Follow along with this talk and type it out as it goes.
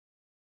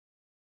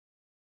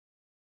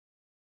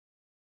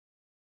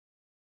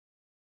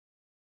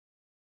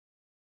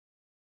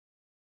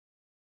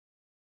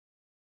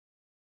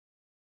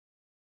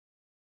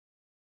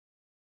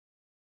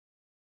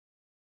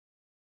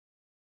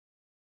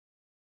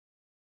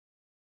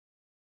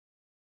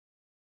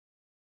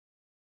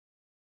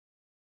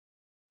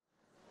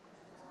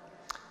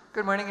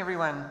Good morning,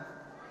 everyone.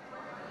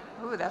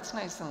 Ooh, that's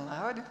nice and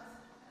loud.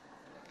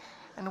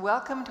 And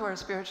welcome to our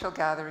spiritual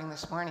gathering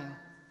this morning.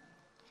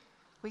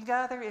 We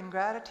gather in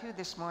gratitude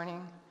this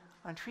morning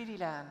on treaty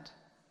land,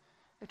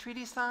 a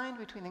treaty signed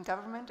between the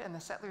government and the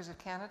settlers of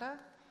Canada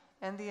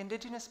and the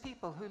Indigenous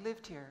people who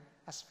lived here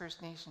as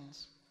First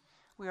Nations.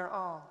 We are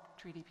all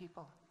treaty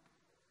people.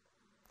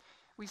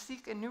 We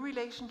seek a new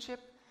relationship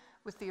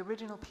with the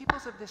original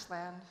peoples of this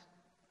land,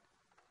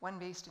 one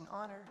based in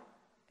honor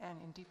and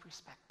in deep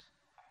respect.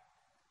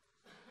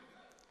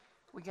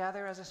 We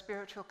gather as a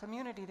spiritual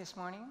community this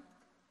morning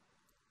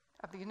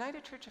of the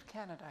United Church of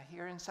Canada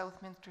here in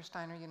Southminster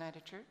Steiner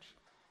United Church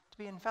to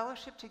be in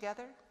fellowship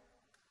together,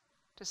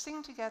 to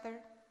sing together,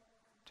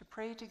 to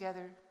pray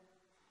together,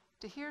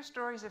 to hear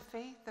stories of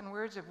faith and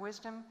words of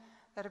wisdom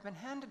that have been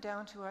handed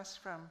down to us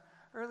from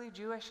early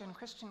Jewish and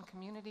Christian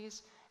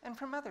communities and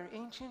from other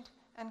ancient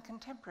and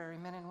contemporary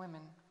men and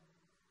women,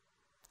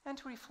 and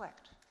to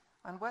reflect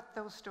on what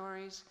those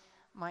stories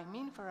might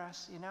mean for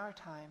us in our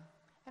time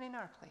and in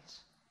our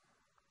place.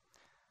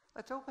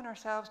 Let's open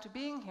ourselves to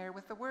being here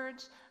with the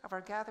words of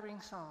our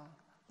gathering song,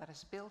 Let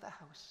Us Build a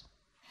House.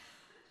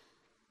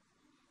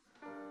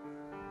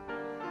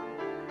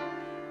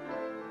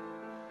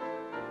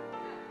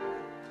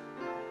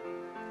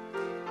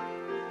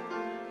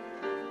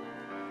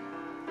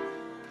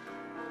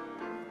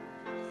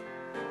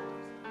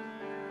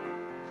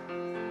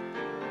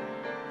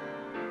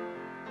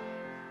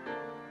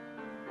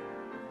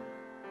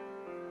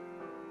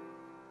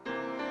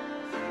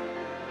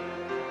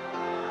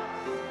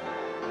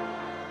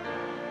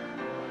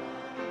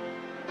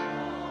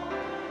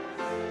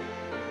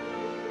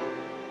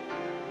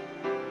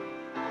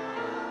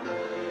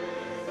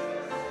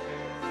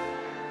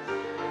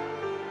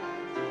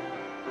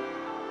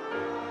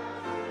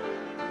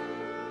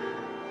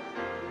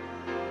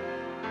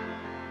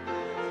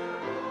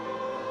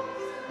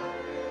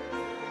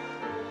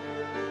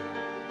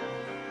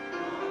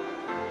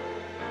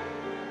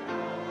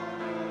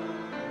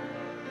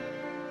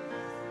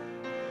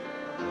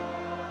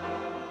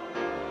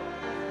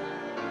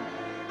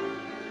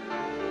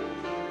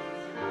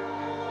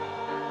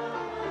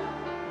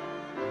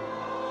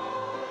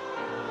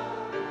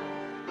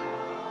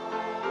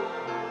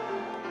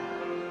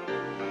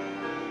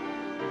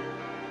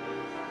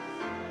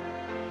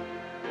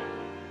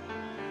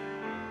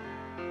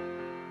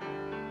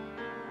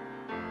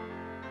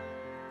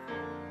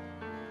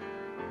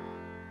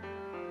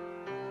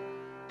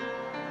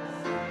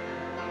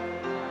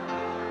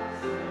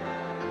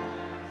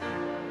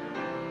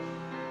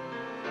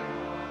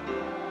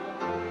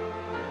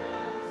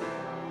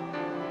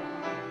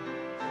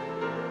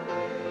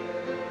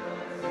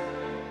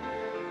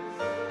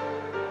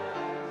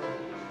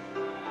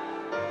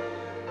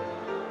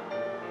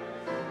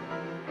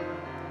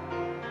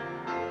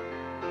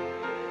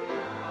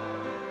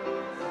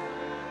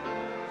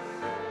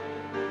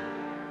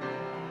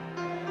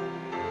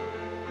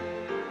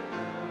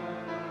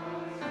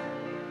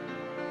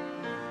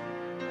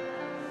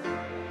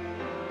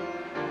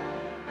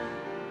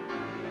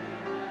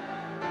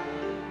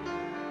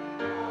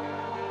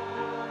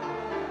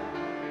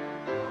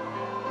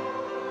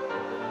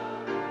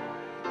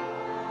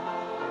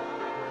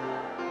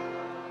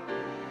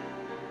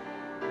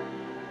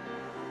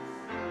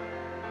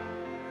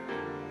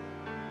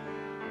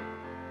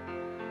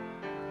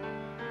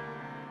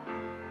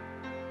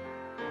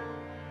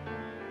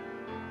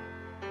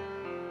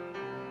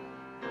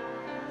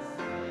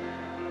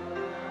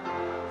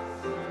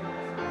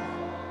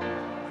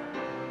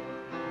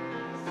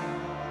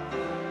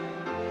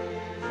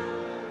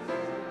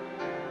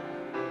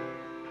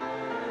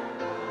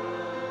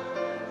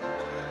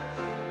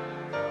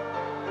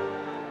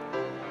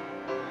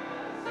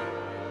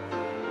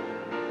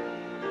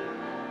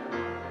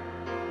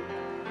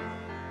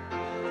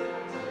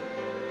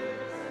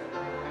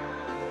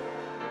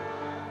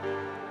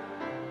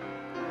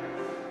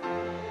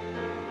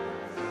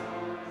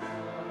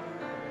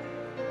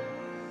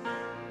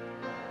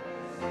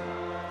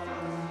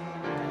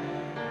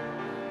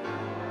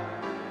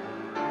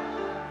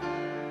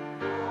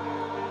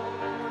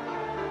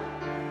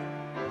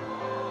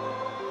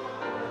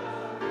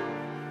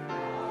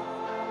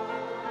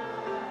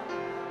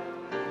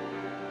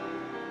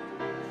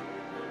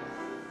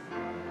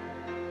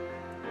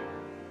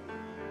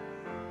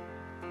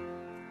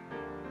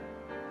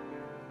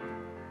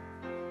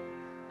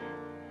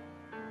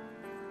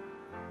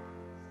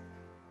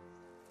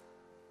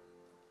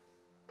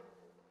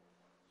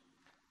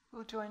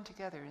 We'll join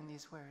together in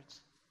these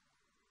words.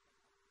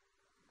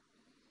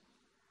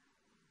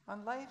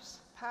 On life's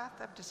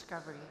path of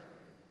discovery,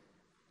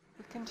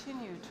 we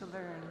continue to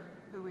learn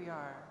who we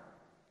are.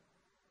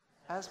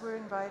 As we're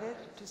invited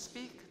to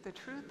speak the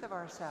truth of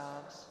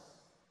ourselves,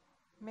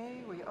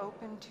 may we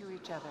open to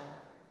each other.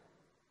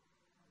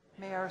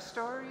 May our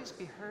stories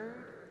be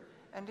heard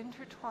and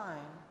intertwine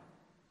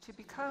to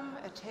become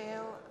a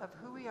tale of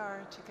who we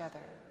are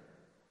together,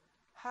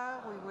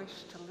 how we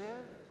wish to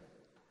live,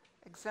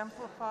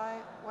 exemplify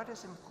what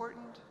is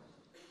important,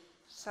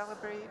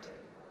 celebrate,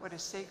 what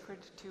is sacred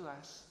to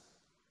us.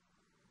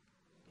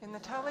 In the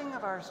telling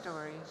of our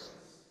stories,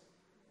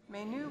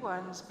 may new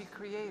ones be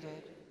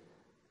created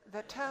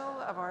that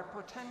tell of our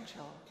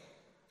potential,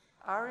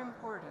 our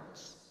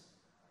importance,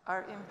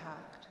 our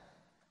impact.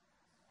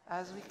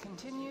 As we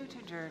continue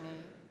to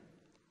journey,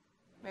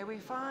 may we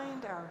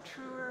find our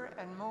truer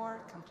and more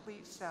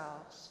complete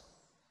selves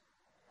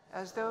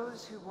as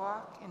those who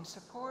walk in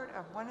support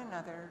of one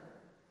another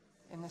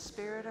in the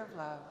spirit of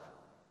love.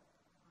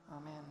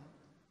 Amen.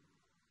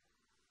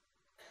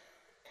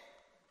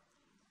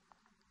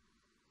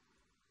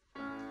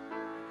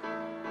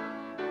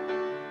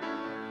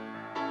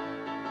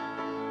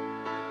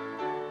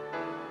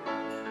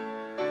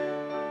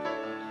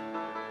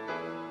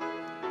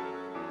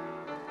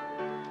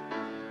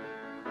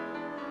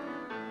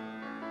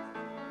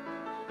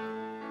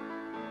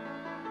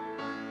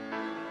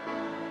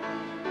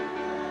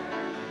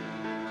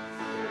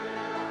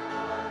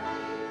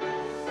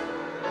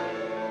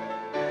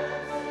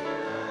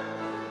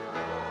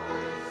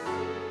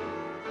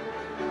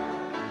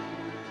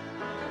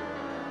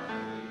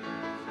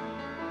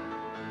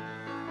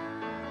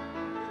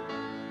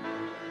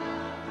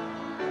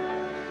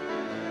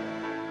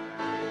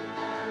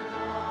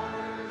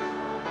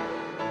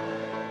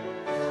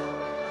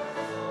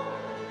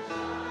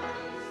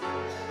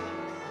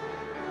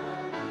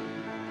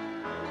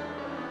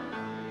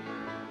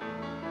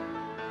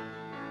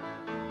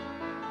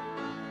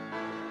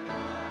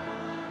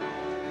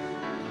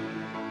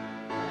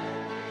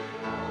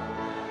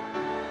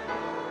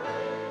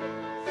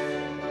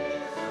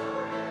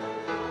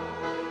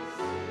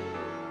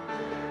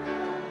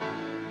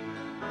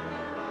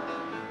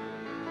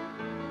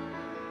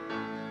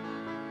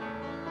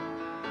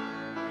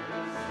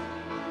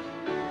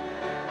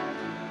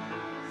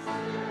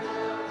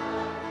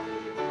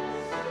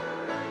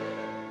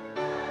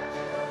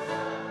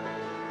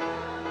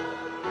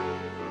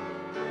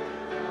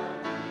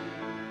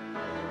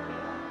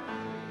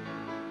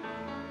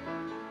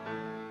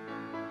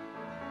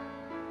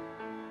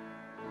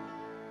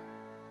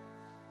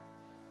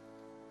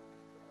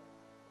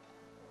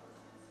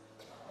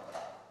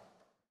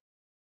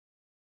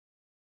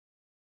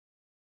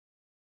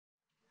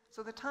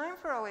 So the time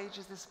for all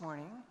ages this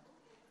morning,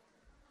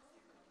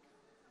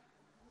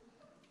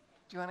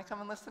 do you want to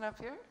come and listen up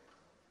here?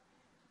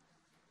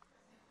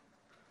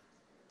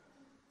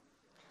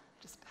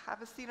 Just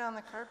have a seat on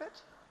the carpet,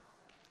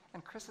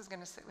 and Chris is going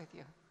to sit with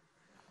you.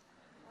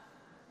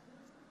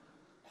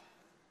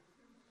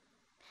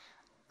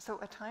 So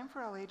a time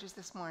for all ages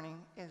this morning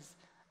is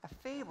a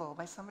fable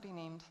by somebody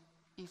named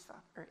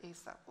Aesop, or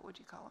Aesop, what would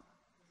you call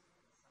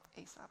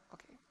him? Aesop,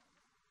 okay.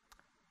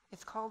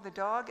 It's called The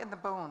Dog and the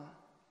Bone.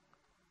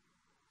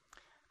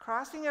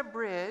 Crossing a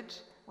bridge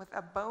with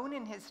a bone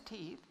in his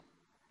teeth,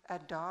 a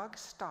dog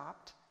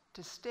stopped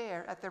to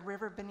stare at the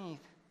river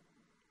beneath.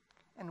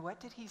 And what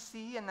did he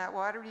see in that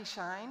watery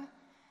shine?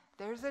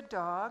 There's a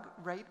dog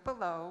right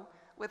below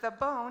with a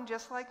bone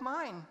just like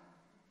mine.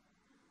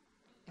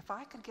 If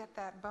I could get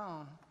that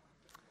bone,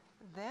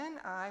 then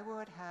I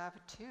would have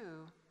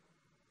two,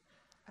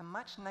 a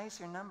much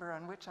nicer number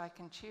on which I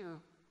can chew.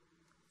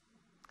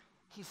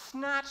 He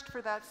snatched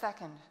for that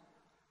second,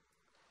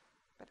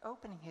 but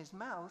opening his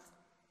mouth,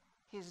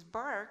 his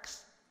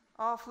barks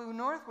all flew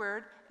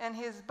northward, and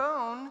his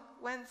bone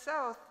went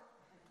south.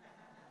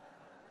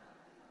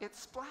 It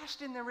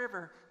splashed in the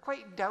river,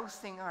 quite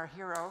dousing our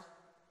hero.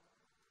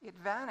 It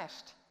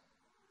vanished.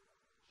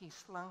 He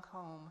slunk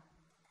home,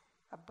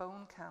 a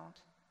bone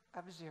count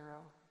of 0.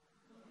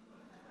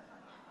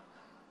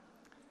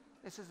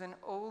 This is an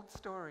old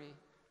story,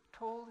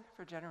 told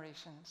for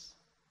generations.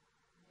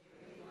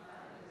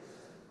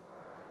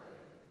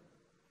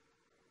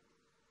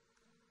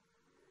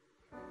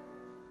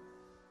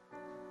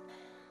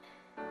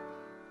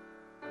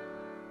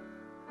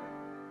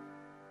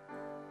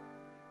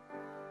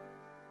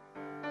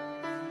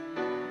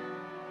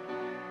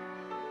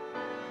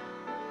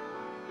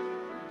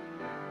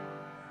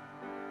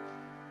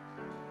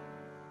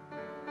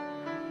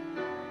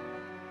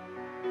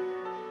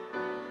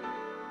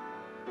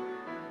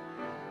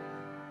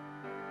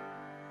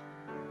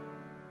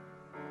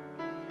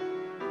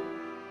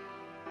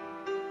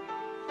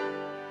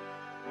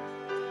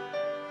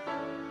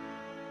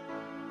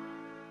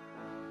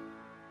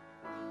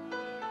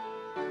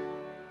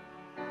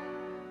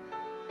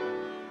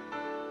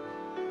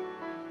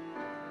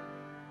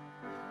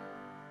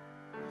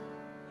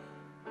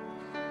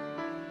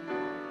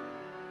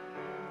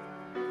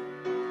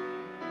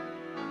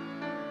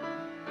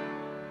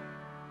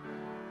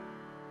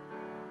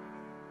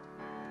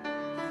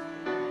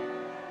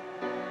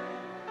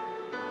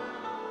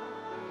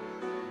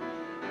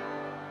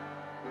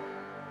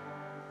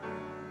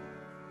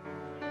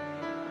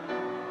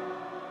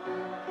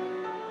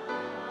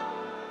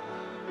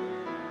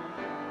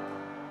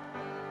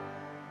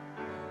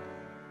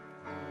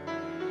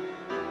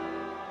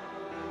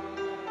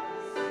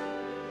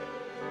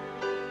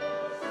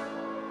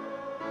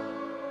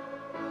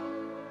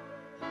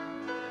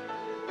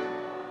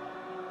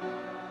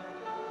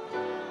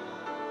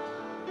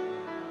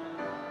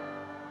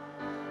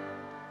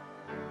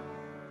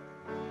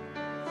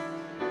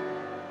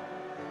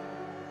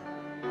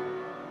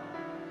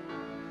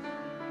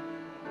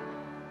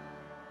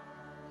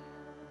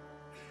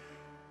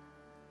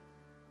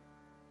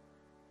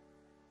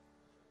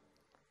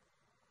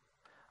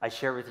 I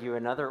share with you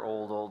another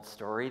old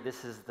story.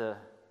 This is the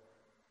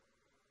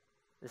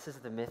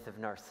myth of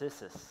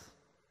Narcissus.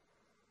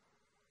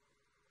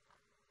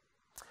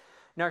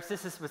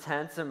 Narcissus was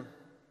handsome.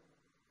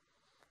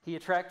 He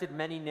attracted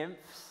many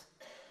nymphs,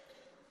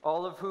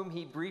 all of whom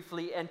he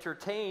briefly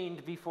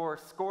entertained before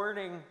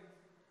scorning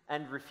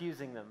and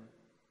refusing them.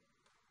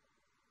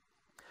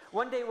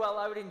 One day, while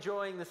out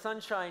enjoying the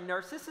sunshine,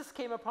 Narcissus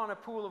came upon a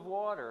pool of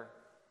water.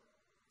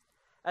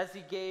 As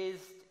he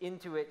gazed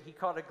into it, he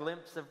caught a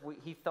glimpse of what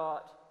he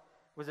thought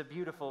was a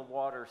beautiful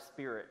water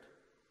spirit.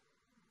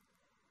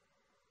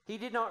 He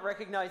did not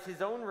recognize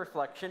his own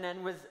reflection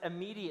and was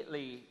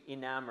immediately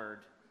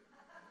enamored.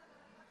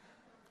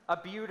 A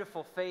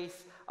beautiful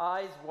face,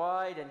 eyes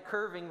wide and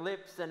curving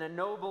lips, and a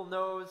noble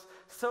nose,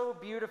 so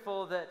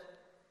beautiful that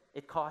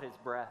it caught his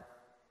breath.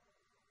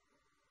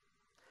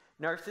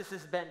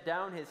 Narcissus bent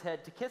down his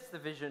head to kiss the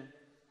vision.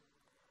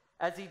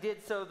 As he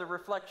did so, the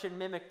reflection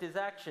mimicked his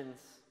actions.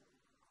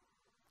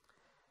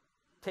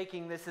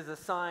 Taking this as a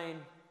sign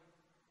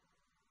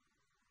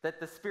that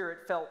the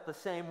spirit felt the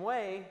same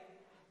way,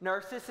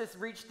 Narcissus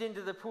reached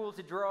into the pool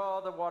to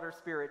draw the water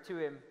spirit to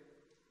him.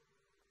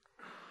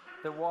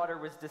 The water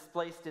was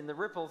displaced in the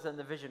ripples and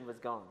the vision was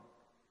gone.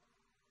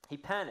 He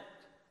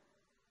panicked.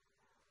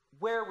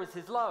 Where was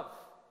his love?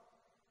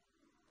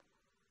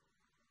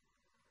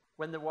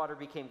 When the water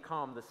became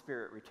calm, the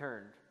spirit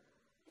returned.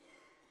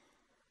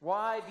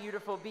 Why,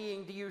 beautiful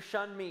being, do you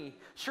shun me?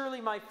 Surely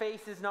my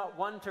face is not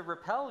one to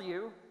repel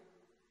you.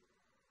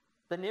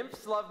 The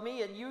nymphs love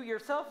me, and you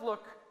yourself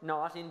look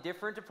not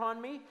indifferent upon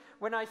me.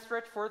 When I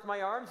stretch forth my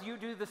arms, you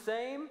do the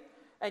same,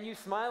 and you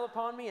smile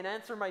upon me and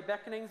answer my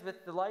beckonings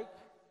with delight.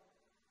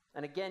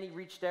 And again he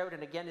reached out,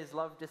 and again his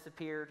love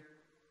disappeared.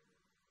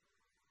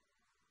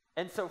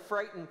 And so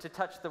frightened to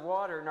touch the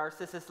water,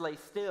 Narcissus lay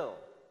still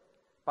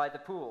by the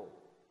pool,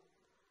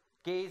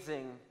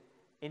 gazing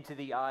into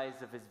the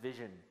eyes of his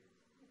vision.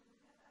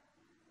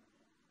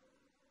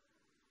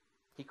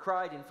 He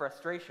cried in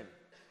frustration.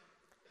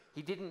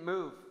 He didn't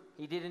move.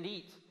 He didn't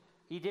eat.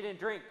 He didn't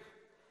drink.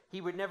 He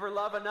would never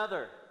love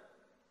another.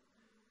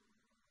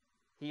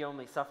 He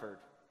only suffered.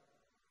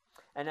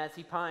 And as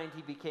he pined,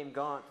 he became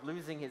gaunt,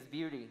 losing his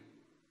beauty.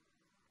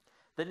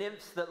 The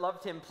nymphs that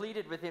loved him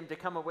pleaded with him to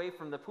come away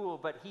from the pool,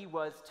 but he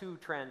was too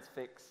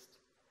transfixed.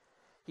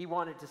 He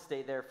wanted to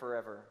stay there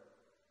forever.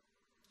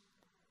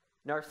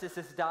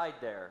 Narcissus died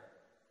there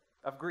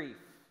of grief.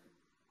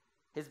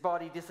 His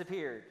body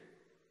disappeared.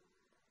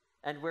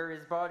 And where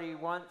his body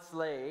once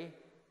lay,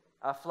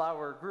 a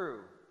flower grew.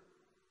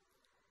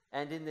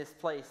 And in this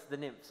place, the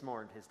nymphs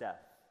mourned his death.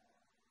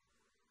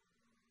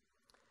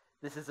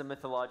 This is a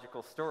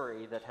mythological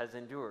story that has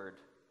endured.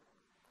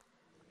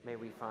 May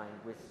we find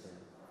wisdom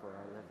for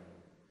our living.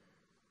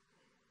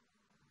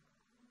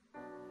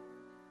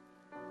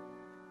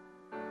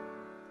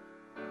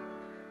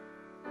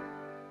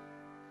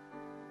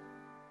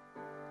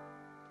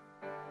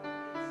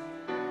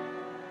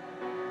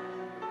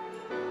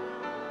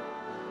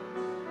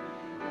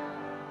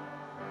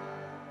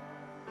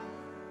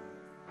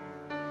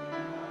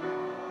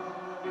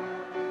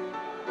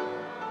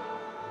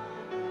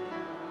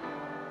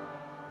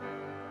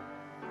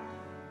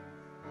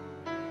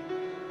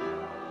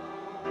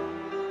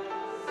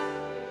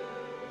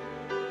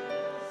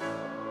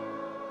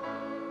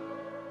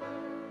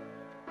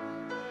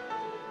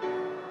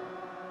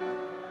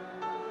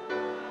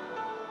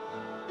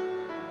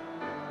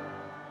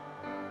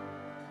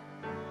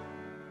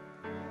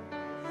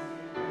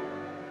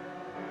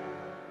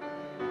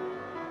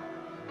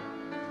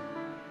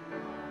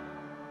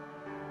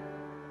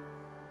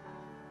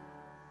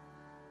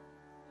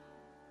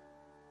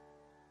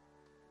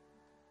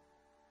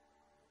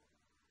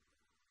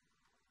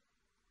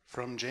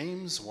 From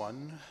James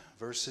 1,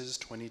 verses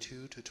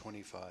 22 to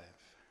 25.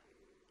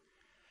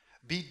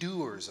 Be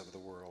doers of the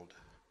word,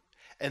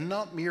 and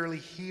not merely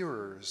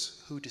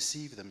hearers who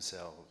deceive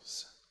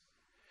themselves.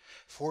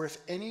 For if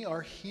any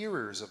are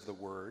hearers of the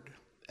word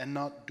and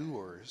not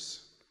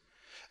doers,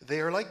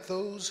 they are like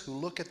those who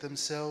look at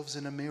themselves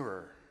in a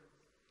mirror.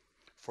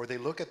 For they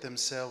look at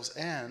themselves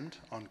and,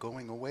 on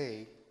going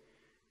away,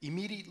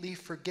 immediately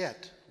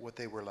forget what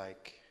they were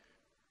like.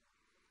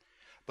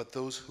 But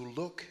those who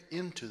look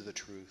into the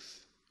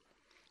truth,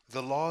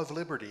 the law of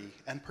liberty,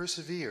 and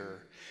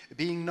persevere,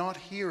 being not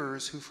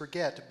hearers who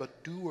forget,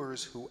 but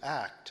doers who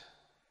act,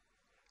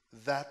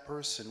 that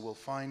person will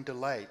find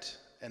delight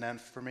and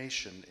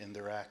affirmation in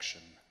their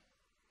action.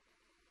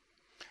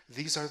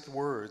 These are the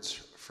words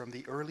from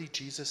the early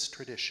Jesus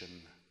tradition.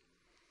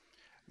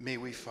 May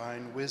we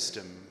find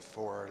wisdom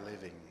for our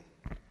living.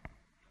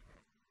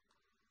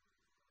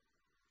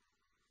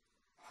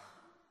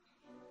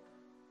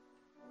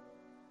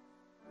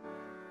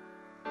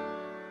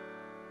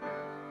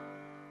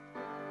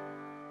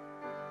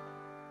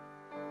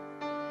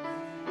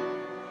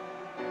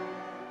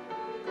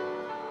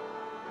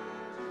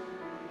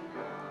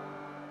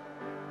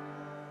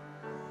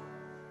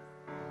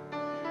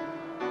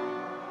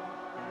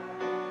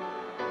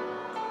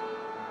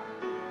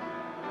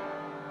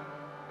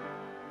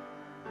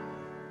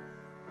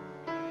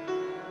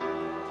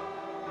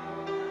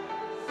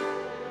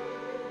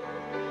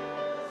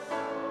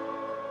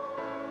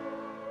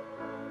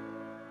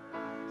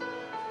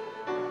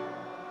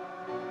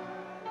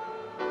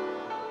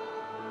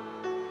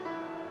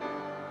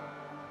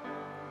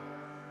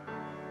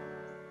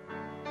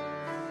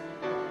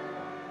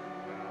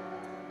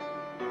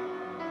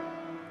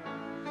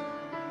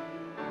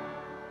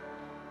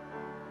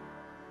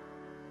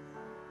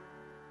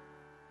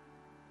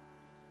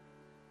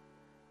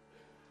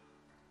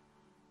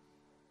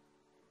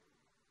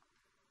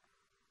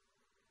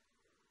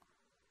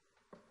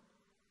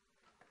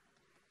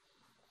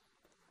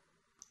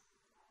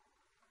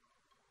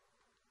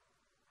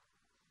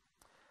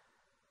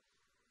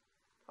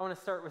 I want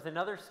to start with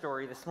another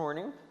story this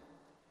morning.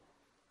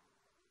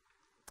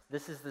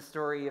 This is the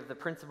story of the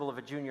principal of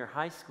a junior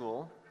high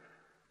school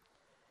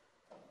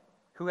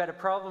who had a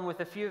problem with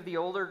a few of the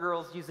older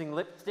girls using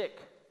lipstick.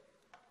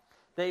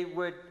 They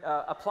would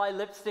apply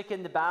lipstick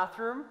in the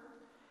bathroom,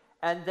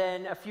 and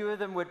then a few of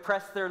them would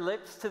press their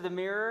lips to the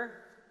mirror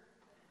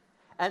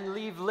and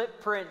leave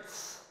lip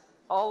prints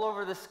all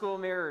over the school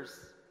mirrors.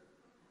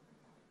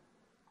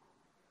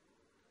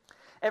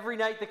 Every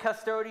night the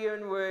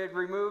custodian would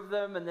remove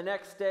them, and the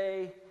next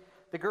day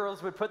the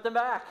girls would put them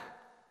back.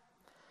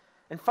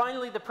 And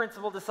finally the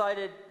principal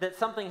decided that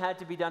something had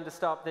to be done to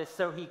stop this,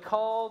 so he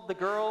called the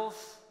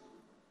girls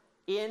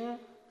in,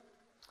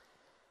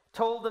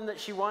 told them that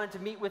she wanted to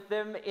meet with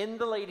them in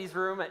the ladies'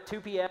 room at 2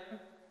 p.m.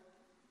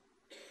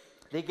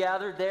 They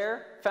gathered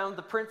there, found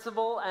the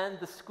principal and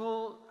the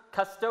school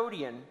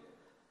custodian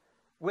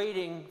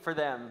waiting for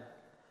them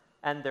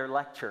and their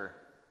lecture.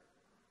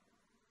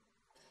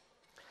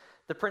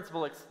 The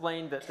principal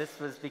explained that this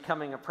was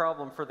becoming a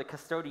problem for the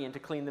custodian to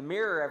clean the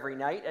mirror every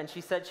night, and she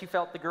said she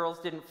felt the girls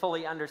didn't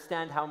fully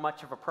understand how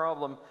much of a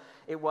problem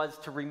it was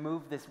to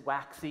remove this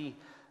waxy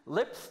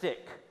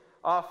lipstick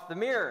off the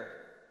mirror.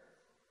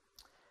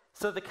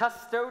 So the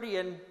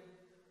custodian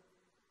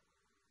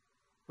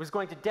was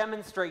going to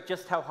demonstrate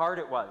just how hard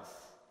it was.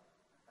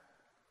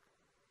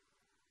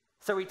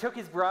 So he took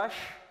his brush,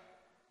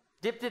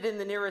 dipped it in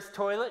the nearest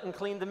toilet, and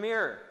cleaned the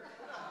mirror.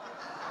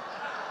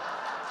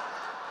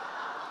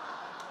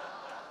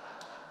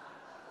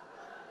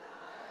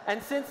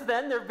 And since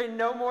then, there have been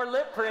no more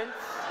lip prints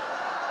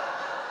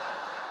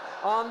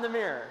on the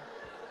mirror.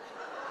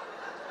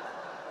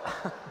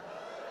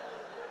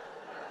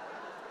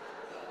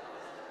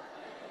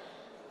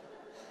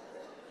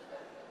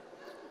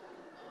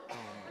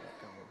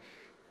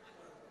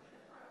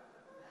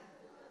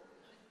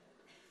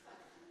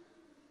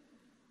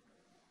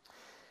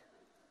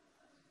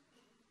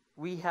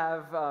 We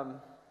have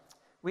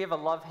a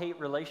love-hate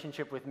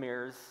relationship with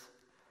mirrors.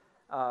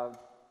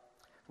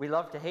 We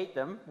love to hate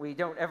them. We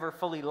don't ever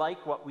fully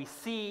like what we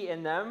see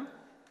in them.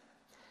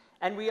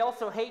 And we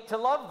also hate to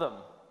love them.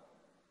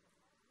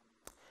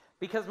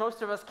 Because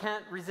most of us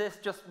can't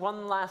resist just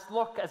one last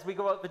look as we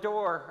go out the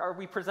door. Are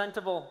we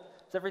presentable?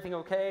 Is everything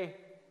okay?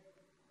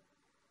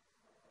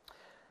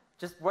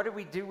 Just what do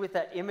we do with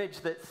that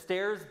image that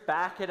stares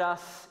back at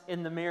us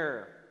in the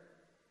mirror?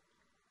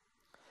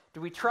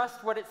 Do we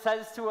trust what it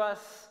says to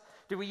us?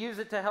 Do we use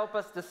it to help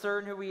us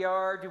discern who we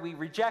are? Do we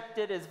reject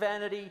it as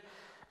vanity?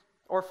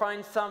 Or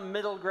find some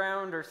middle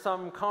ground or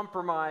some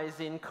compromise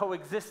in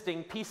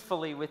coexisting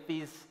peacefully with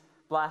these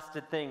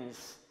blasted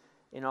things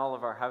in all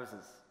of our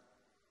houses?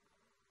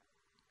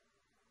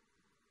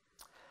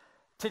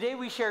 Today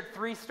we shared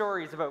 3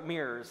 stories about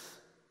mirrors.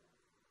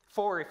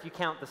 4 if you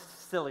count the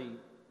silly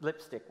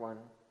lipstick one.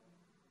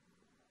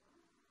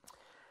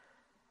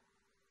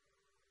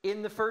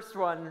 In the first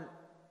one,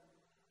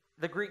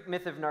 the Greek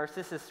myth of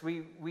Narcissus,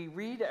 we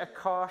read a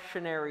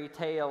cautionary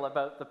tale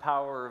about the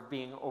power of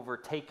being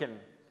overtaken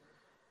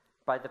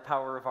by the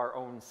power of our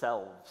own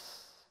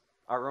selves,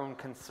 our own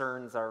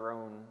concerns, our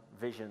own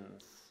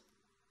visions.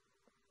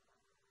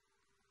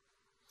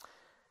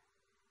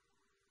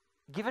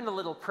 Given a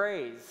little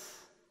praise,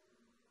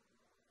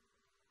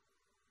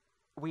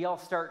 we all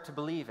start to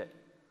believe it.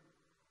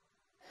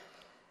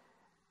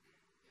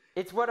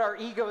 It's what our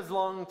egos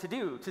long to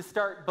do, to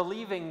start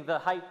believing the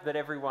hype that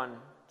everyone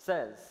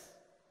says.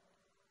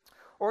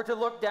 Or to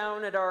look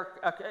down at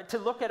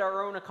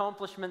our own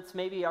accomplishments,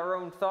 maybe our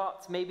own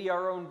thoughts, maybe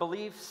our own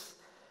beliefs,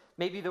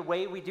 maybe the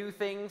way we do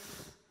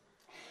things,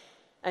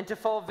 and to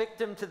fall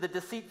victim to the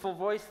deceitful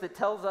voice that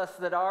tells us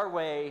that our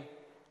way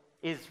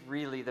is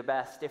really the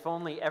best. If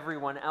only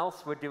everyone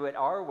else would do it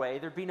our way,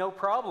 there'd be no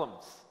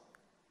problems.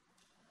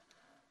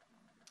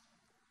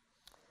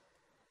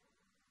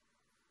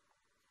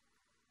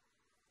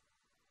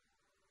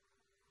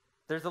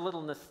 There's a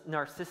little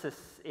Narcissus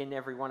in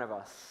every one of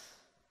us.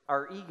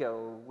 Our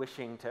ego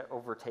wishing to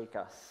overtake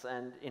us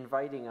and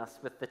inviting us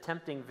with the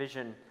tempting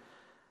vision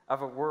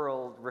of a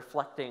world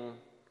reflecting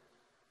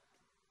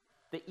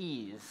the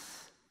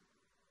ease,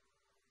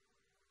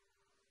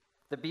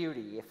 the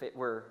beauty, if it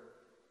were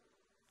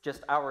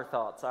just our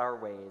thoughts, our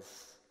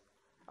ways,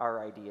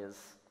 our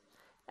ideas.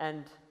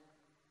 And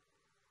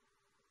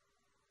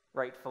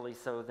rightfully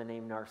so, the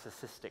name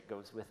narcissistic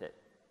goes with it.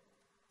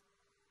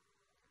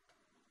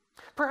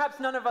 Perhaps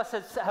none of us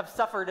have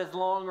suffered as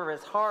long or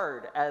as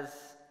hard as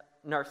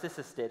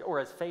Narcissus did, or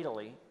as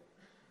fatally.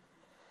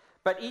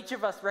 But each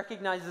of us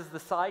recognizes the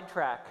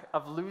sidetrack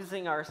of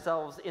losing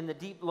ourselves in the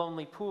deep,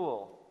 lonely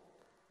pool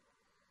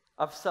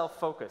of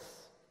self-focus.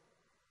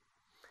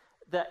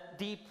 That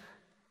deep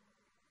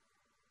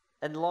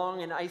and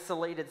long and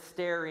isolated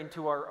stare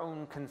into our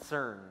own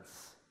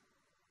concerns.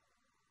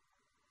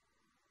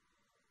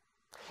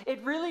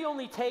 It really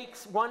only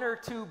takes 1 or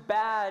 2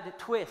 bad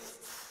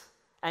twists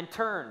and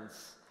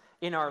turns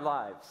in our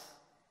lives.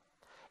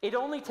 It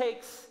only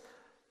takes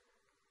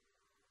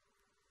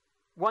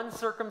one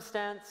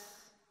circumstance,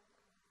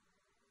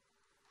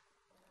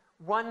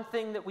 one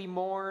thing that we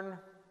mourn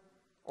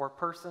or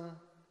person,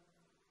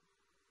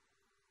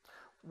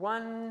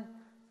 one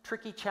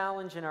tricky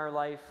challenge in our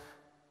life.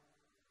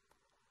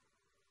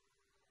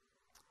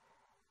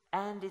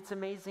 And it's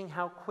amazing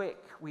how quick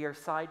we are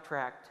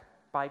sidetracked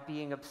by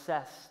being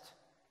obsessed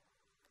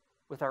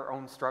with our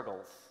own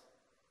struggles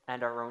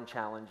and our own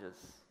challenges.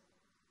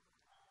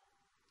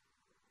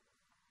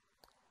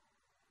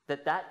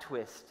 That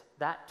twist,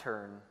 that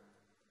turn,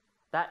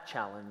 that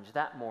challenge,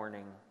 that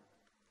morning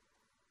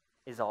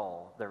is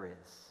all there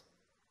is.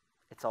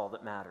 It's all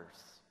that matters.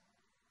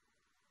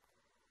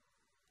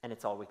 And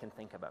it's all we can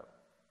think about.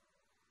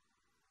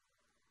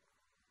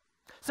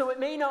 So it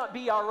may not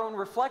be our own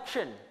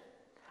reflection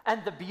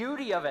and the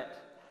beauty of it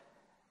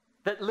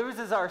that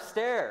loses our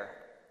stare.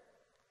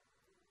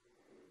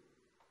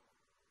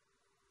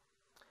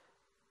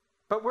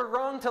 But we're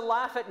wrong to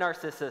laugh at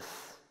Narcissus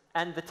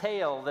and the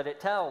tale that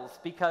it tells,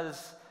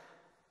 because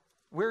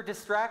we're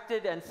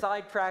distracted and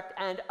sidetracked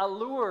and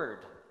allured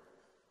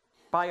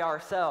by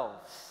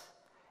ourselves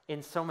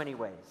in so many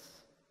ways.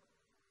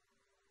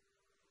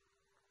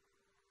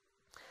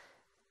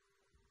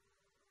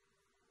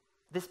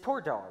 This poor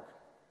dog.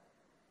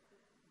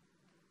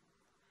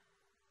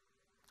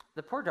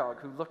 The poor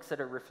dog who looks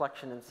at a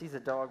reflection and sees a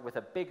dog with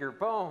a bigger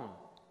bone.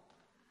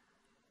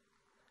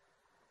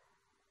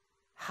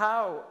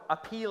 How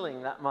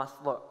appealing that must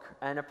look,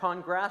 and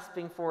upon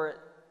grasping for it,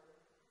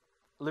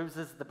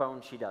 loses the bone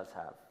she does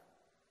have.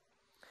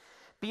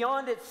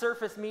 Beyond its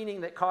surface meaning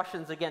that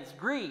cautions against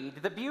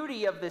greed, the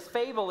beauty of this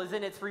fable is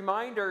in its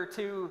reminder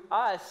to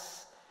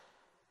us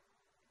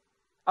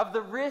of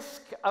the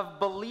risk of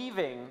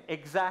believing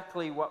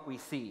exactly what we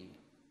see.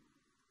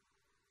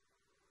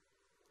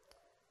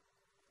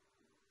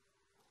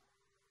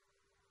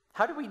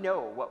 How do we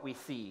know what we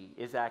see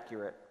is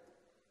accurate?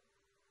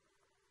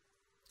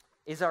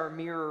 Is our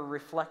mirror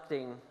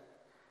reflecting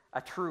a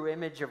true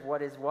image of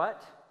what is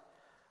what?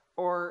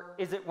 Or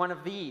is it one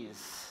of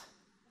these?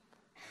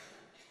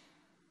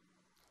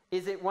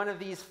 Is it one of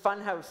these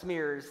funhouse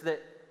mirrors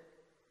that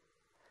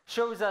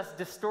shows us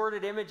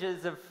distorted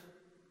images of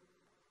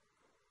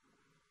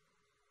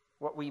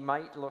what we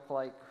might look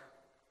like?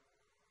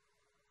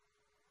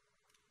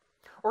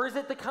 Or is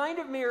it the kind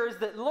of mirrors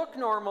that look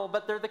normal,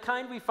 but they're the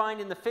kind we find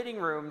in the fitting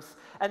rooms,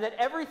 and that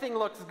everything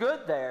looks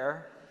good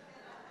there,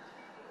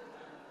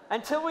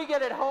 until we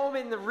get it home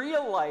in the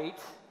real light,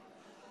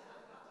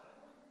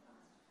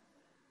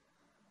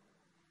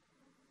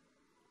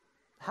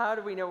 how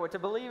do we know what to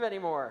believe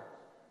anymore?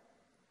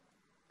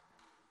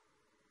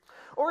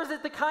 Or is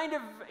it the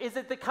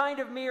kind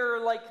of mirror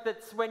like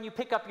that's when you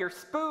pick up your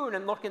spoon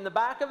and look in the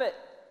back of it?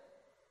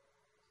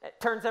 It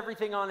turns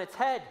everything on its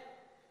head.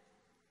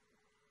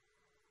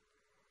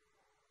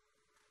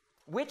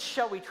 Which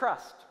shall we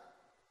trust?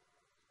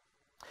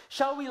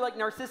 Shall we, like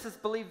Narcissus,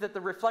 believe that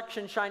the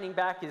reflection shining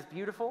back is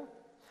beautiful?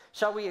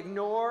 Shall we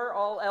ignore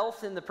all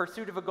else in the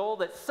pursuit of a goal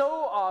that's so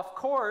off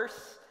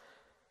course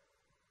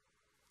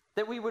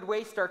that we would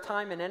waste our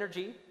time and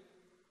energy,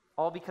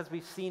 all because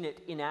we've seen it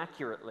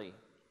inaccurately?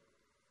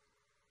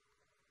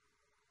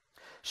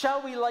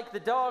 Shall we, like the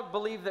dog,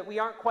 believe that we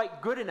aren't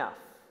quite good enough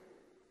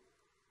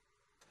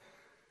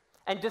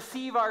and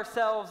deceive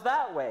ourselves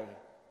that way?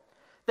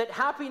 That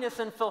happiness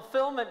and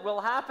fulfillment will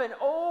happen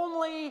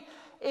only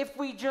if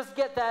we just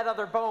get that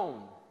other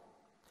bone.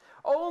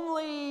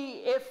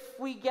 Only if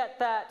we get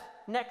that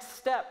next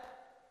step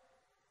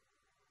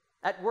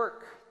at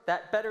work,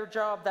 that better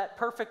job, that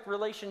perfect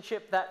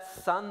relationship, that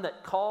son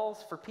that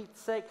calls for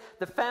Pete's sake,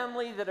 the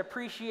family that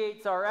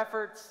appreciates our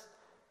efforts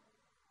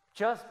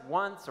just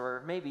once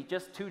or maybe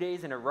just 2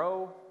 days in a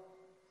row.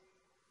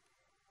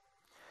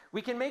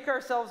 We can make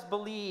ourselves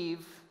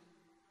believe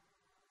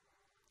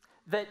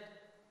that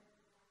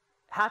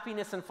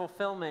happiness and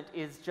fulfillment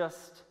is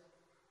just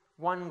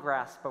one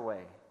grasp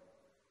away.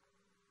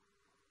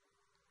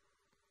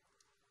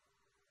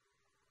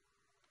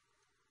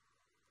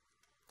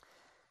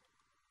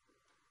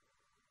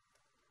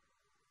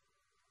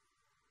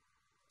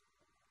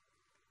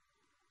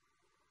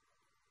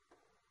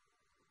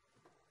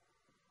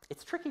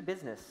 It's tricky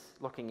business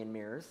looking in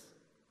mirrors.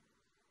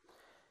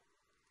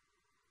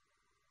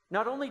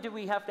 Not only do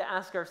we have to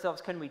ask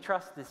ourselves, can we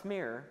trust this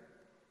mirror?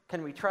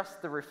 Can we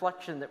trust the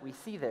reflection that we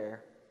see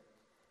there?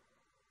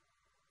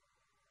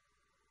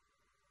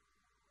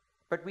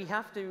 But we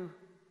have to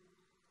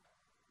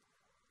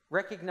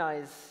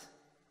recognize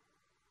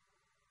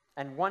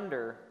and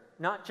wonder,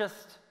 not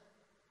just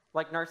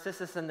like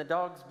Narcissus and the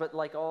dogs, but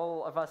like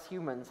all of us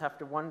humans have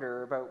to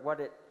wonder about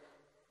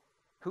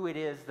who it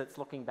is that's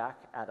looking back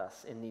at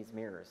us in these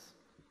mirrors.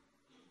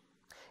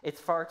 It's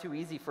far too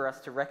easy for us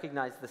to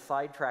recognize the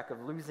sidetrack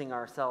of losing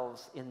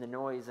ourselves in the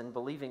noise and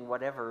believing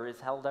whatever is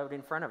held out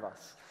in front of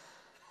us,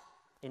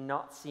 in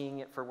not seeing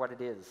it for what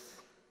it is,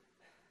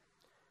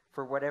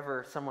 for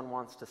whatever someone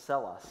wants to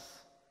sell us,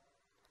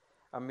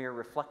 a mere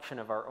reflection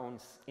of our own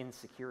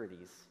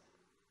insecurities.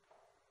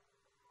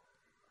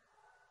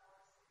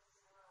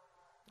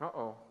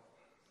 Uh-oh,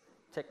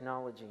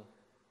 technology.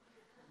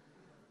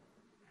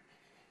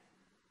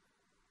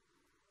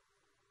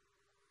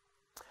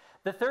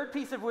 The third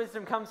piece of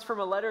wisdom comes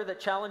from a letter that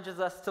challenges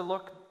us to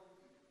look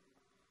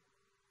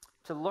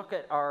to look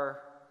at our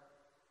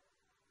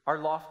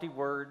lofty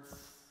words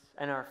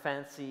and our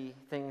fancy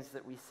things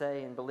that we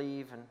say and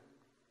believe,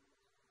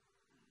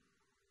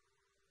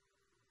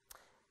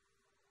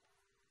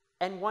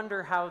 and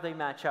wonder how they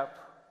match up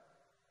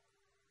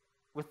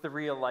with the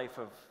real life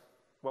of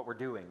what we're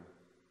doing,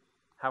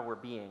 how we're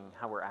being,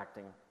 how we're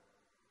acting.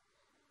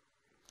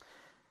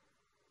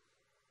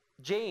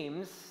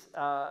 James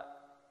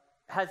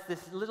has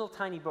this little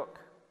tiny book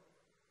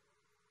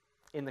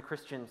in the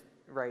Christian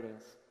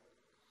writings.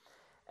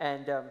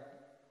 And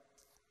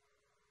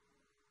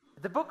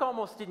the book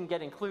almost didn't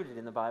get included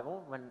in the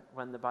Bible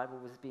when the Bible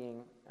was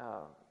being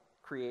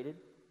created.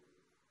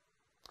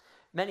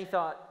 Many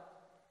thought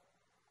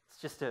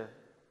it's just a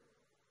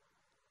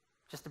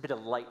bit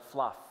of light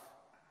fluff.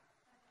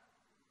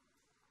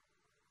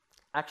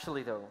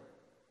 Actually, though,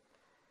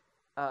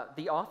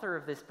 the author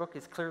of this book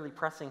is clearly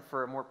pressing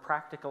for a more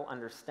practical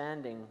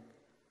understanding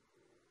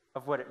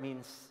of what it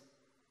means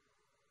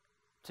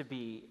to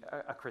be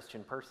a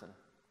Christian person.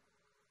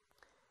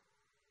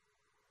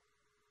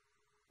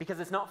 Because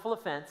it's not full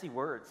of fancy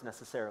words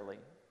necessarily.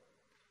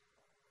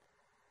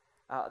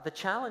 The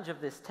challenge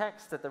of this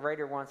text that the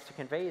writer wants to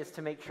convey is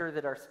to make sure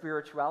that our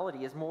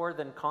spirituality is more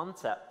than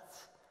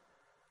concepts.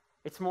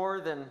 It's more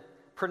than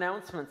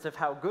pronouncements of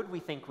how good we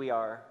think we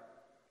are.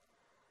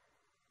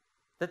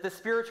 That the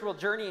spiritual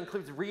journey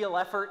includes real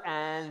effort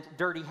and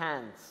dirty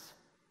hands,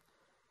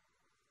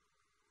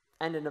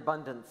 and an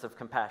abundance of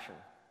compassion.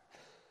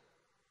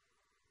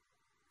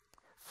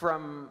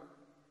 From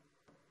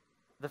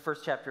the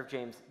first chapter of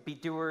James, be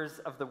doers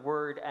of the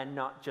word and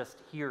not just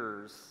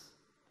hearers.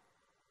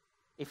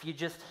 If you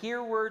just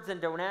hear words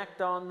and don't act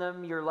on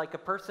them, you're like a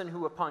person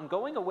who, upon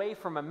going away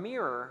from a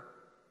mirror,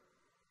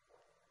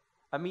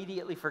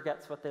 immediately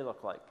forgets what they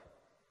look like.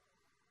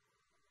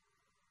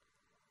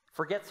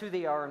 Forgets who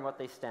they are and what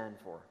they stand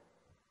for.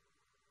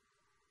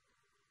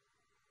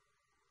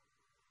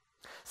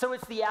 So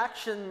it's the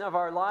action of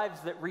our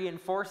lives that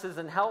reinforces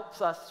and helps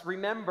us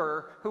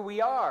remember who we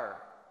are.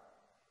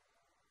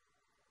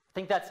 I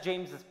think that's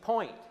James's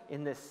point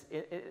in this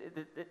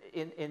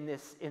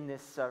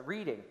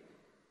reading.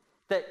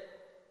 That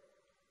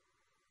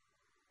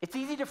it's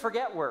easy to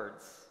forget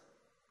words.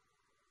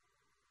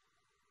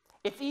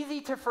 It's easy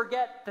to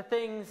forget the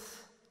things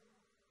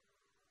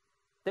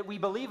that we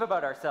believe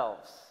about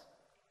ourselves.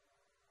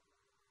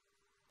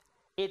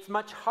 It's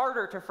much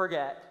harder to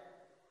forget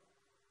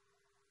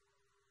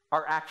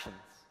our actions.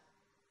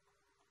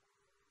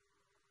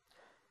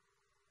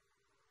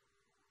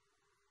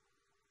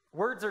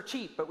 Words are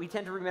cheap, but we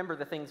tend to remember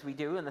the things we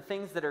do and the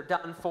things that are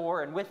done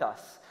for and with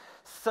us.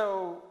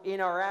 So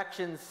in our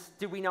actions,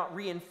 do we not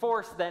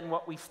reinforce then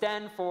what we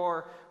stand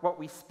for, what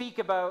we speak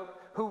about,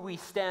 who we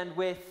stand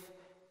with?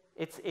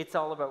 It's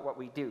all about what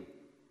we do.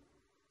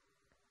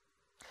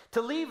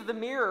 To leave the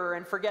mirror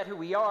and forget who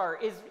we are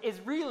is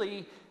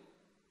really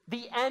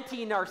the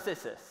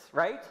anti-Narcissus,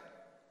 right?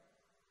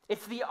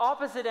 It's the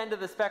opposite end of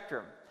the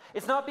spectrum.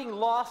 It's not being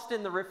lost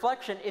in the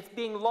reflection, it's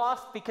being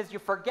lost because you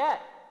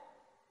forget.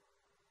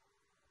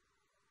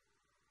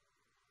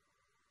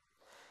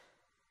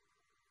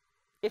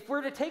 If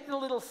we're to take the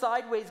little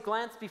sideways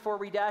glance before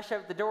we dash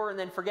out the door and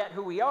then forget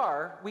who we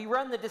are, we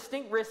run the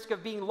distinct risk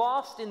of being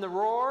lost in the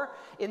roar,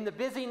 in the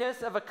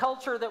busyness of a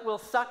culture that will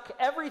suck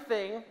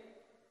everything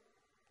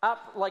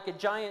up like a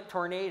giant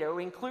tornado,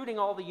 including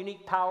all the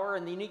unique power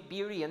and the unique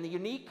beauty and the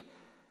unique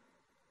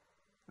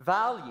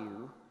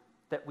value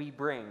that we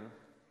bring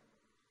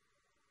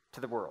to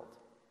the world.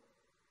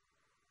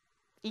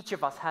 Each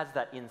of us has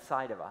that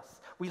inside of us.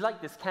 We light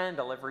this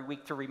candle every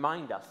week to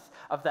remind us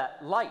of that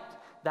light,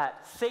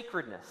 that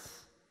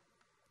sacredness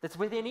that's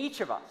within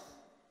each of us.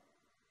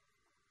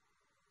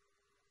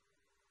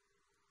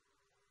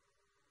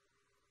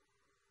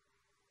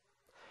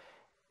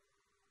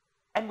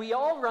 And we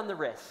all run the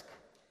risk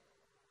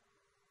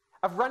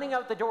of running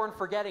out the door and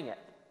forgetting it.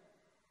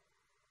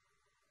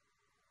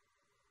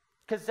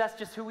 Because that's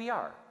just who we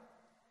are.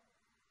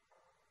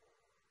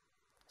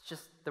 It's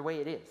just the way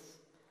it is.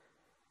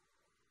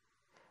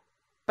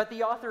 But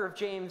the author of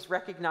James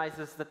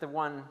recognizes that the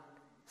one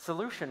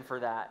solution for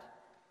that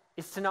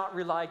is to not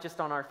rely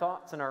just on our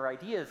thoughts and our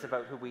ideas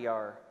about who we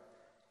are.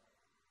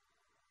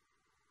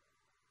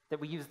 That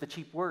we use the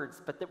cheap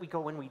words, but that we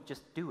go and we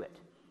just do it.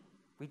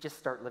 We just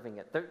start living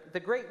it. The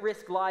great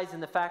risk lies in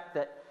the fact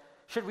that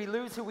should we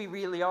lose who we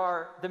really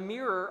are, the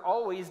mirror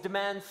always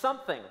demands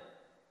something.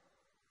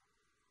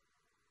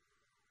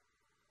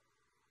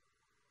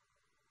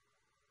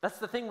 That's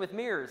the thing with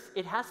mirrors.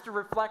 It has to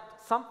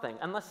reflect something,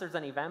 unless there's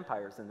any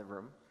vampires in the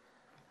room.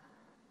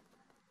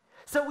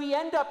 So we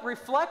end up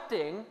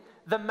reflecting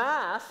the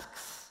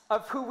masks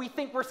of who we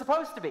think we're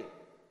supposed to be.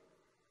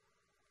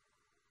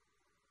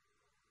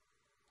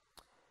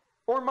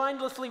 Or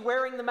mindlessly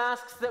wearing the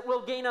masks that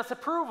will gain us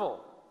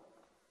approval.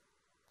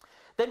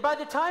 Then by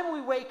the time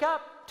we wake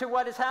up to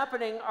what is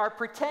happening, our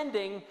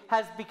pretending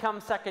has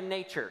become second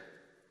nature.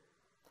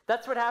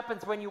 That's what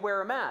happens when you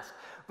wear a mask.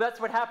 That's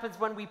what happens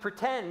when we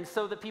pretend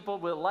so that people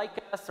will like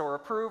us or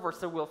approve or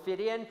so we'll fit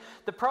in.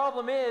 The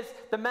problem is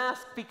the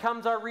mask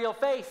becomes our real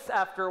face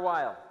after a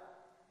while.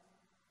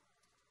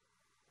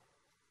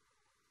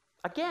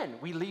 Again,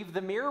 we leave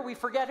the mirror, we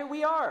forget who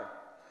we are.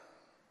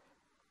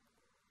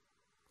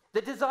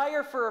 The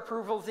desire for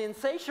approval is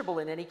insatiable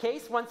in any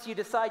case. Once you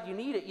decide you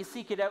need it, you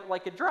seek it out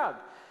like a drug.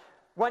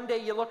 One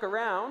day you look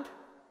around,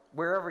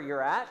 wherever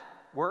you're at,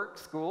 work,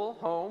 school,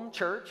 home,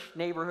 church,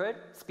 neighborhood,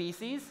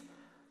 species,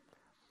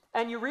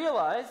 and you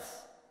realize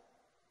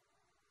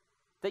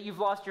that you've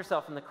lost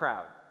yourself in the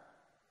crowd.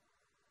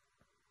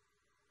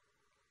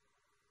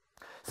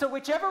 So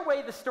whichever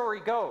way the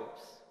story goes,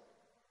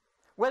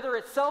 whether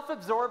it's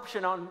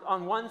self-absorption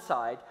on one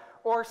side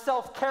or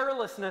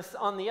self-carelessness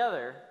on the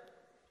other,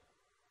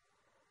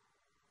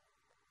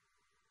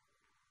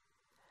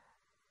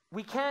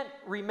 we can't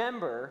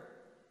remember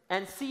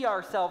and see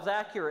ourselves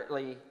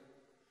accurately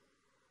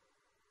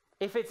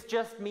if it's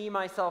just me,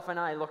 myself, and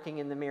I looking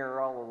in the mirror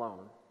all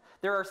alone.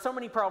 There are so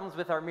many problems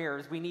with our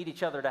mirrors, we need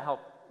each other to help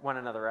one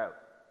another out.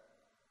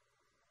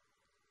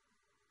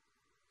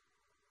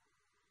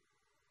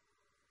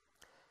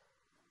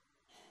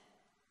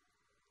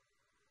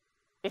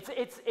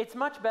 It's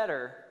much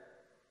better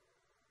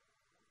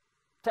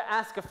to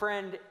ask a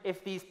friend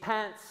if these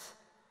pants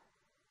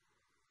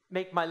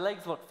make my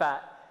legs look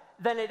fat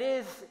than it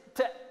is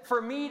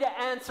for me to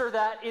answer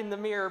that in the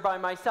mirror by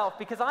myself,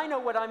 because I know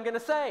what I'm going to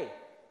say.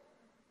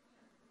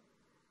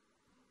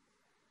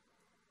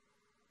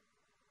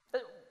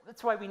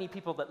 That's why we need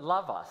people that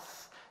love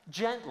us,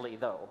 gently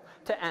though,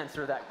 to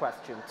answer that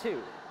question too.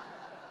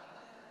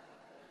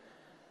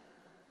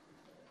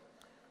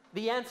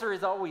 The answer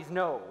is always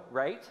no,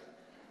 right?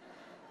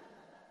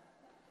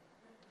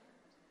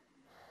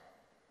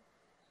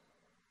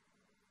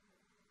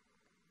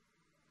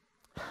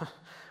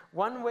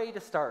 One way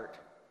to start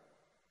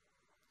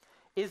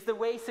is the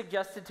way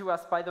suggested to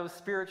us by those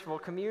spiritual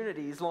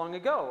communities long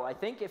ago. I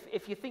think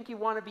if you think you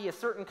want to be a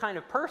certain kind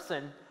of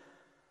person,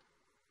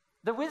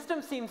 the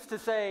wisdom seems to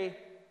say,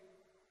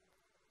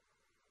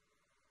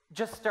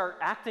 just start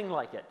acting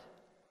like it.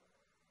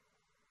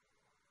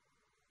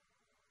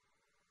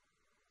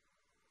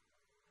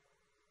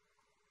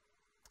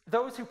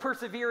 Those who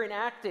persevere in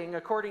acting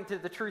according to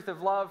the truth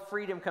of love,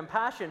 freedom,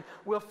 compassion,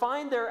 will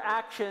find their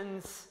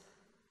actions,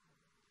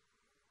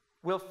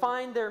 will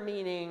find their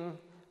meaning,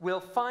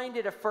 will find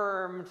it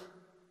affirmed,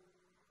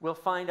 will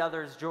find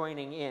others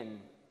joining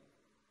in.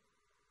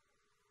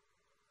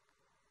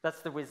 That's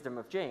the wisdom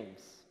of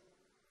James.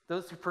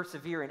 Those who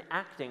persevere in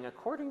acting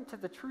according to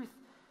the truth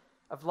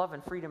of love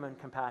and freedom and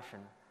compassion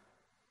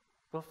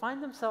will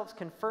find themselves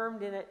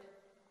confirmed in it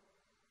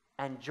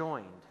and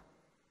joined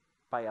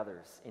by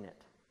others in it.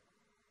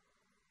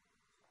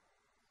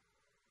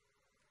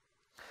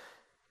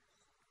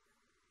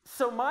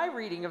 So my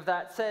reading of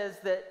that says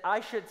that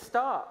I should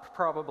stop,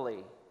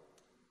 probably,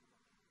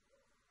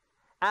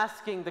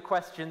 asking the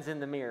questions in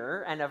the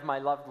mirror and of my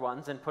loved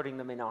ones and putting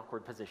them in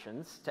awkward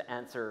positions to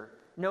answer,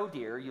 "No,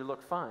 dear, you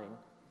look fine."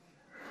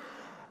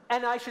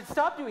 And I should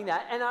stop doing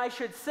that, and I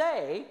should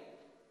say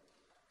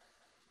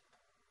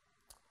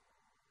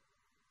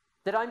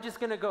that I'm just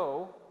going to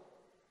go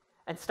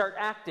and start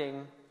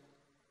acting,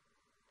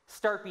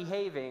 start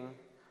behaving,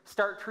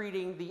 start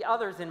treating the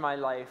others in my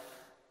life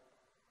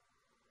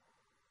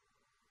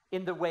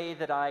in the way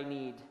that I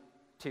need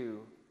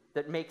to,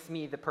 that makes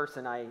me the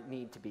person I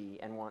need to be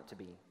and want to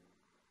be.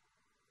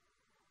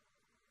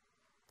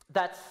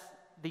 That's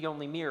the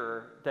only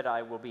mirror that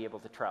I will be able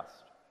to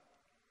trust,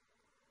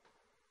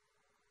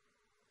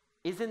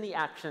 is in the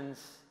actions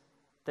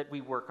that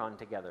we work on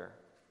together,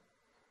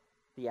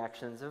 the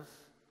actions of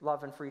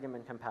love and freedom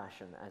and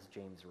compassion, as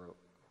James wrote.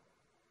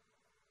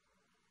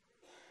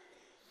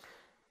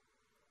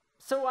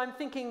 So I'm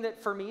thinking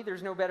that for me,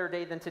 there's no better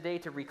day than today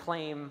to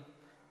reclaim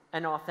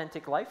an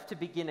authentic life, to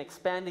begin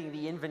expanding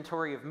the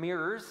inventory of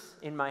mirrors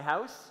in my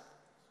house,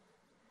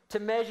 to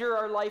measure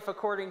our life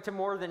according to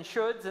more than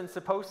shoulds and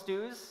supposed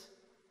tos,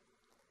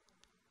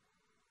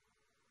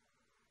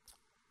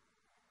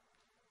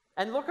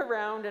 and look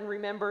around and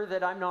remember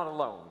that I'm not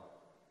alone,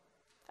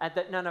 and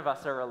that none of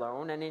us are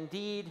alone, and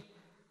indeed,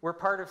 we're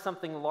part of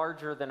something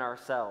larger than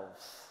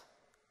ourselves.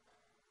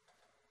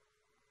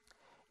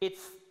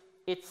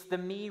 It's the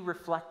me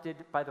reflected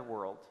by the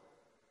world.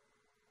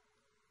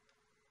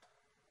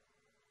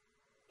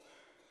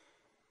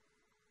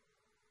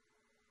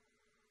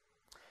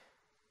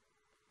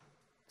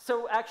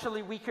 So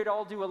actually, we could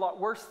all do a lot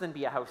worse than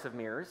be a house of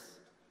mirrors,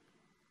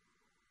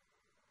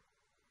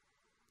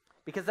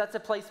 because that's a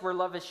place where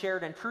love is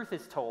shared and truth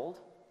is told,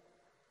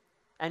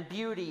 and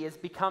beauty is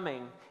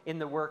becoming in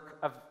the work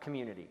of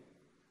community.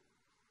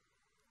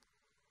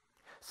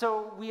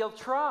 So we'll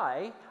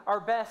try our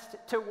best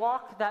to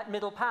walk that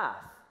middle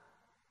path.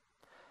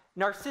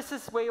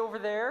 Narcissus way over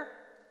there,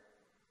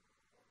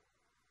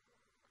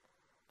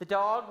 the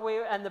dog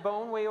way and the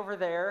bone way over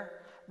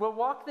there. We'll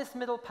walk this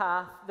middle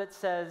path that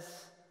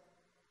says,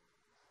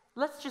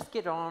 let's just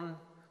get on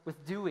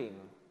with doing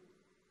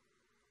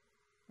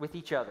with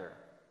each other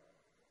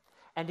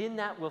And in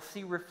that, we'll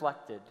see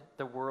reflected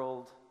the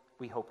world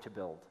we hope to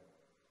build.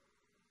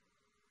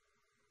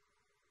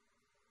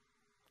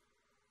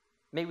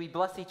 May we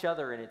bless each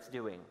other in its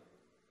doing.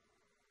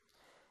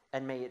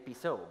 And may it be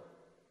so,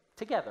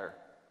 together,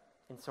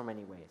 in so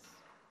many ways.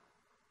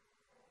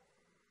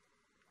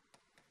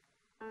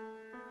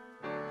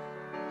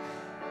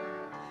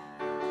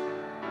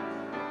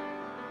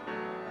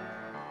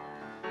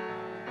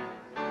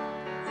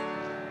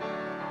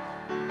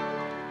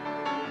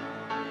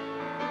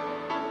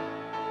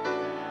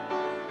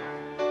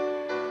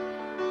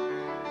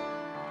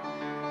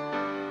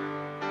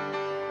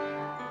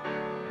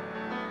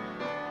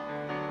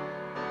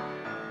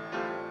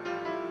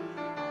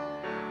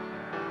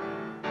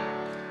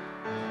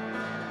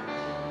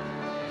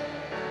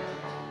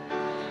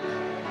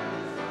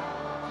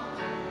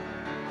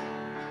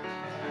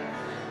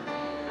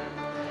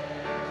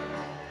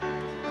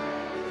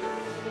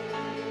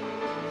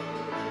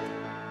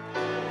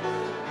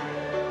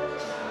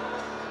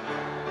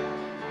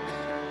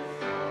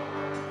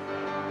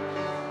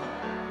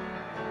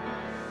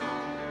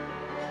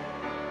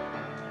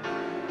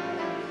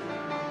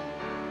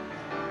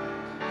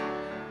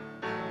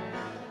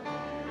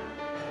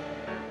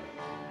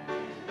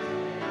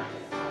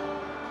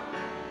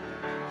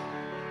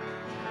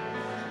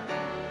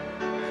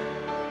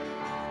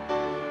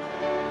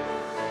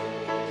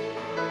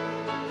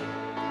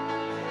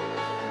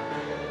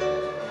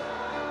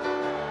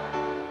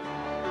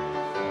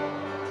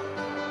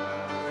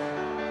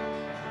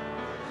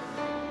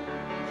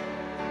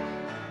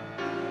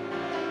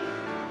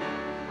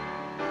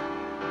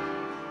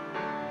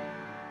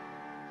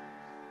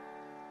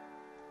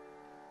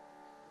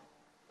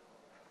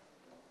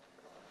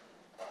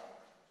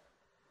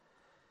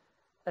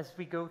 As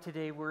we go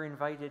today, we're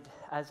invited,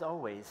 as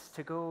always,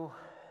 to go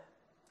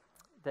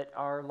that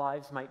our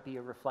lives might be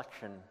a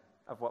reflection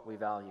of what we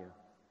value,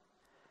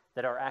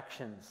 that our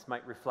actions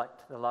might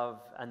reflect the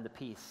love and the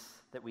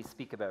peace that we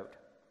speak about,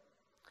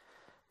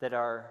 that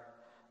our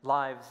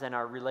lives and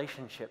our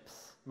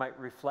relationships might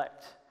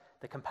reflect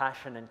the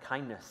compassion and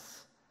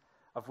kindness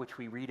of which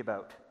we read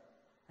about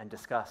and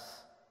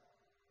discuss.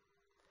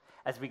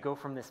 As we go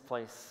from this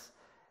place,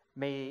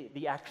 may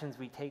the actions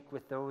we take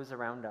with those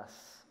around us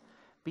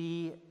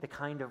be the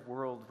kind of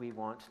world we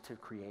want to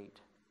create.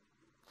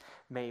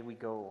 May we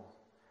go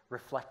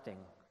reflecting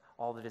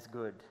all that is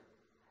good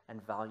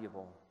and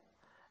valuable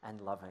and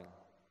loving.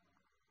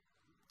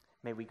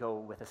 May we go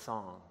with a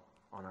song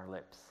on our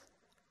lips.